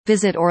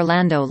Visit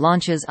Orlando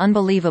launches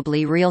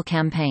Unbelievably Real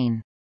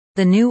campaign.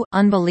 The new,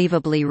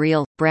 Unbelievably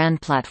Real,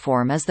 brand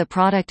platform is the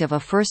product of a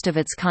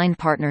first-of-its-kind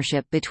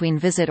partnership between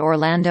Visit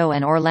Orlando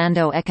and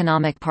Orlando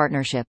Economic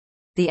Partnership,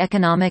 the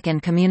economic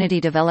and community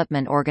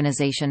development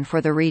organization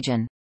for the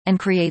region, and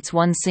creates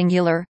one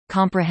singular,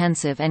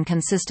 comprehensive and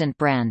consistent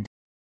brand.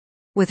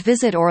 With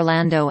Visit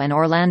Orlando and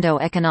Orlando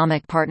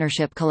Economic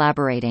Partnership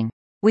collaborating,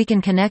 we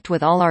can connect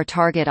with all our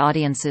target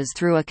audiences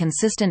through a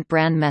consistent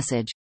brand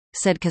message,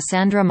 said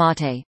Cassandra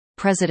Mate,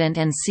 President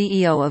and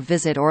CEO of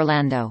Visit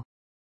Orlando.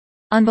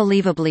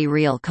 Unbelievably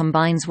Real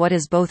combines what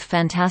is both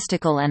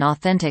fantastical and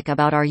authentic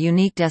about our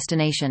unique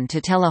destination to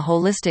tell a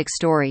holistic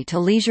story to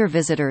leisure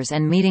visitors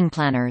and meeting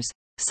planners,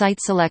 site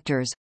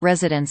selectors,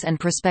 residents and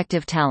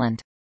prospective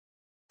talent.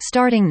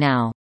 Starting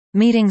now.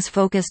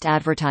 Meetings-focused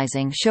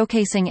advertising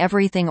showcasing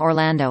everything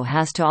Orlando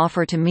has to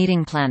offer to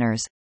meeting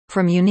planners,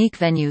 from unique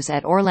venues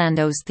at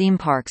Orlando's theme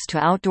parks to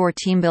outdoor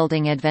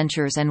team-building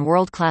adventures and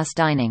world-class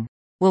dining,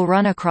 will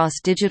run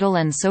across digital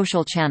and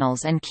social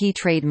channels and key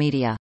trade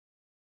media.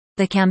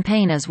 The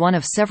campaign is one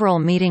of several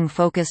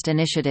meeting-focused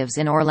initiatives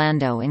in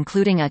Orlando,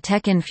 including a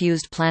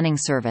tech-infused planning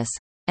service,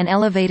 an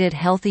elevated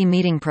healthy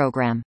meeting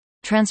program,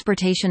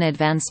 transportation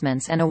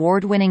advancements and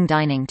award-winning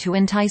dining to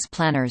entice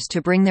planners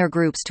to bring their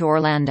groups to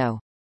Orlando.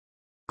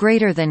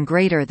 Greater than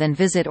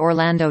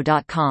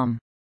visitorlando.com.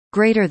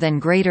 Greater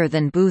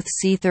than booth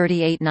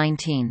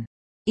C3819.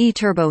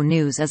 eTurbo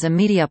News is a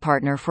media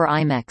partner for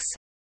IMEX.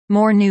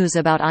 More news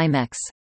about IMEX.